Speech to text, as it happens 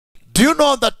Do you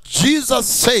know that Jesus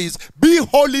says, be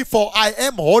holy for I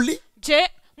am holy? Je,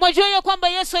 mwajua ya kwamba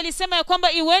Yesu alisema ya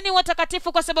kwamba iweni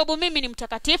watakatifu kwa sababu mimi ni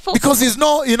mtakatifu? Because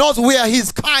he knows we are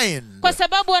his kind. Kwa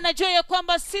sababu anajua ya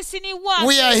kwamba sisi ni wake.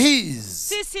 We are his.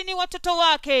 Sisi ni watoto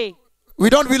wake. We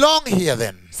don't belong here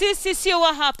then. Sisi sio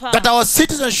wa hapa. That our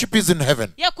citizenship is in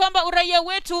heaven. Ya kwamba uraia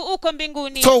wetu uko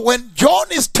mbinguni. So when John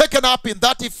is taken up in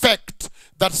that effect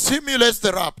that simulates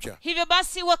the rapture, hivyo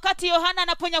basi wakati Yohana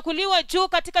anaponyakuliwa juu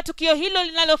katika tukio hilo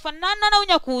linalofanana na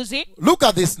unyakuzi, look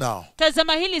at this now.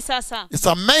 Tazama hili sasa. It's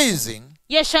amazing.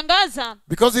 Yashangaza.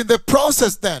 Because in the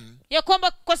process then, ya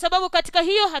kwamba kwa sababu katika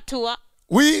hiyo hatua,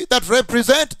 we that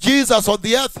represent Jesus on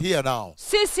the earth here now,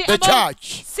 the church,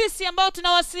 sisi ambao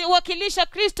tunawakilisha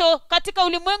Kristo katika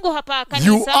ulimwengu hapa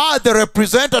kanisa, you are the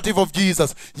representative of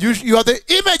Jesus. You are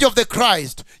the image of the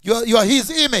Christ. You are his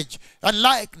image and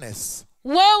likeness.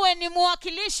 Wewe ni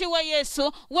mwakilishi wa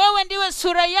Yesu. Wewe ndiwe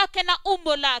sura yake na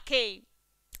umbo lake.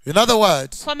 In other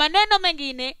words, kwa maneno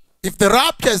mengine, if the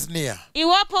rapture is near,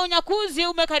 iwapo unyakuzi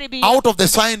umekaribia, out of the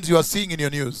signs you are seeing in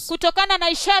your news, kutokana na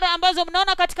ishara ambazo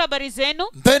mnaona katika habari zenu,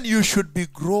 then you should be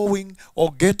growing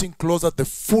or getting closer to the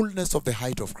fullness of the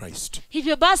height of Christ.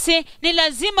 Hivyo basi ni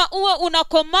lazima uwe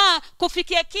unakomaa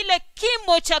kufikia kile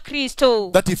kimo cha Kristo.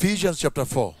 That Ephesians chapter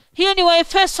 4. Hiyo ni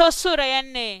Waefeso sura ya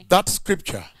 4. That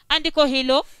scripture andiko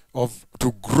hilo of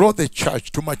to grow the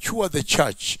church, to mature the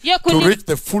church, to reach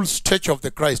the full stature of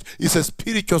the Christ is a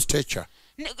spiritual stature.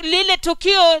 Lile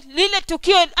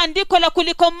tukio andiko la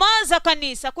kulikomaza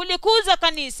kanisa, kulikuza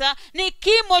kanisa ni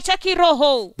kimo cha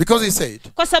kiroho. Because he said,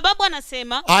 kwa sababu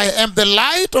anasema, I am the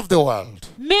light of the world.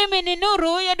 Mimi ni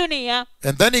nuru ya dunia.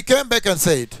 And then he came back and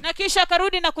said, na kisha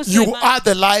karudi na kusema, you are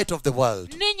the light of the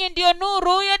world. Ninyi ndio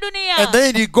nuru ya dunia. And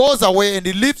then he goes away and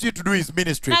he leaves you to do his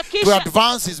ministry, to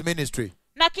advance his ministry.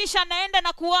 Na kisha naenda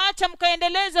na kuacha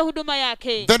mkaendeleze huduma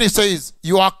yake. Then he says,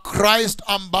 you are Christ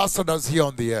ambassadors here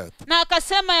on the earth. Na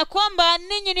akasema ya kwamba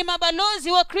ninyi ni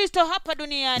mabalozi wa Kristo hapa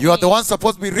duniani. You are the ones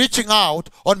supposed to be reaching out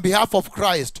on behalf of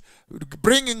Christ,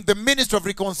 bringing the ministry of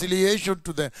reconciliation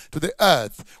to the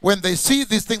earth. When they see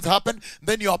these things happen,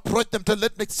 then you approach them, tell,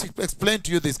 let me explain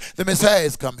to you this. The Messiah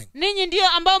is coming. Ninyi ndio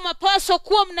ambao mapaswa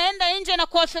kuwa mnaenda nje na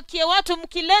kuwafikia watu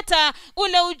mkileta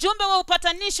ule ujumbe wa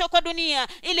upatanisho kwa dunia,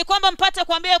 ili kwamba mpate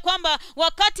kuambia kwamba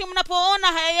wakati mnapoona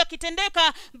haya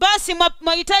yakitendeka, basi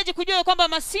mnahitaji kujua kwamba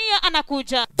Masia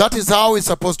anakuja. That is how it's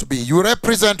supposed to be. You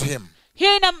represent him.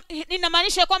 Hiyo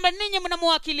inamaanisha kwamba ninyi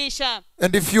mnamwakilisha.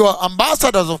 And if you are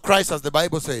ambassadors of Christ, as the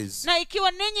Bible says, na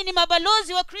ikiwa ninyi ni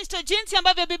mabalozi wa Kristo jinsi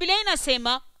ambavyo Biblia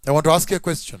inasema, I want to ask you a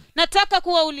question. Nataka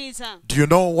kuwauliza. Do you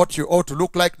know what you ought to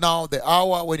look like now, the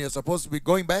hour when you're supposed to be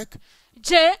going back?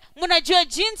 Je, mnajua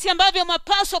jinsi ambavyo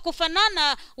mapaswa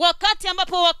kufanana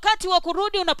wakati wa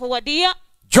kurudi unapowadia?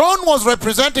 John was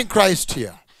representing Christ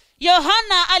here.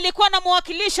 Yohana alikuwa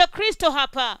anamwakilisha Kristo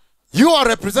hapa. You are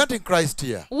representing Christ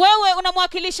here. Wewe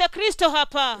unamwakilisha Kristo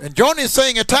hapa. And John is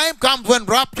saying a time comes when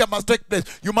rapture must take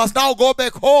place. You must now go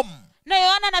back home. Na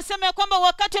Yohana anasema ya kwamba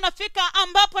wakati unafika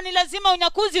ambapo ni lazima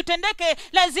unyakuzi utendeke,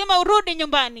 lazima urudi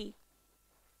nyumbani.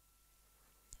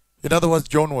 In other words,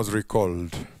 John was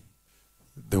recalled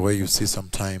the way you see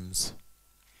sometimes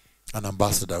an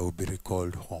ambassador will be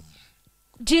recalled home.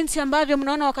 Jinsi ambavyo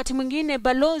mnaona wakati mwingine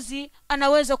balozi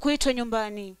anaweza kuitwa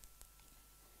nyumbani.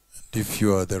 If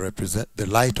you are the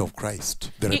light of Christ,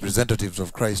 the representatives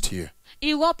of Christ here,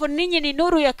 iwapo ninyi ni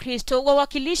nuru ya Kristo,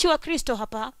 wawakilishi wa Kristo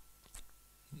hapa,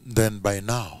 then by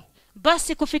now,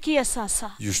 basi kufikia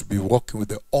sasa, you should be walking with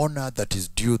the honor that is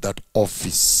due that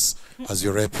office as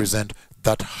you represent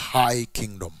that high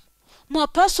kingdom.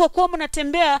 Mwapaswa kuwa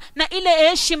mnatembea na ile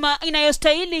heshima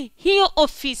inayostahili hiyo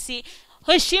ofisi,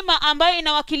 heshima ambayo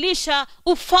inawakilisha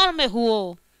ufalme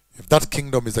huo. If that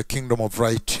kingdom is a kingdom of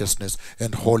righteousness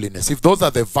and holiness, if those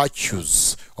are the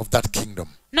virtues of that kingdom,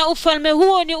 na ufalme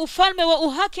huo ni ufalme wa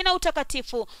uhaki na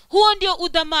utakatifu, huo ndio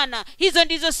udhamana, hizo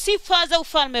ndizo sifa za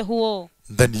ufalme huo,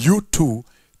 then you too,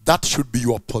 that should be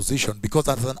your position,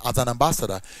 because as an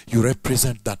ambassador, you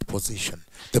represent that position,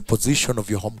 the position of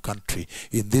your home country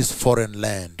in this foreign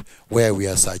land where we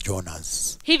are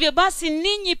sojourners. Hivyo basi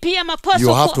ninyi pia mapaswa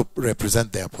you have to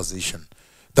represent their position.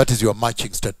 That is your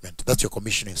marching statement. That's your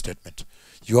commissioning statement.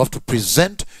 You have to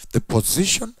present the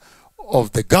position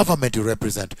of the government you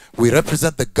represent. We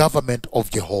represent the government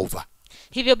of Jehovah.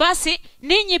 Hivyo basi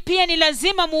ninyi pia ni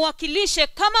lazima muwakilishe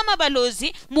kama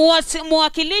mabalozi,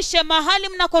 muwakilishe mahali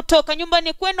mnakotoka,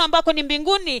 nyumbani kwenu ambako ni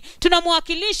mbinguni.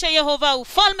 Tunamwakilisha Yehova,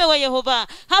 ufalme wa Yehova.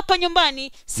 Hapa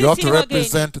nyumbani sisi ni wageni. You have to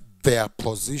represent their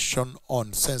position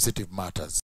on sensitive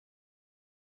matters.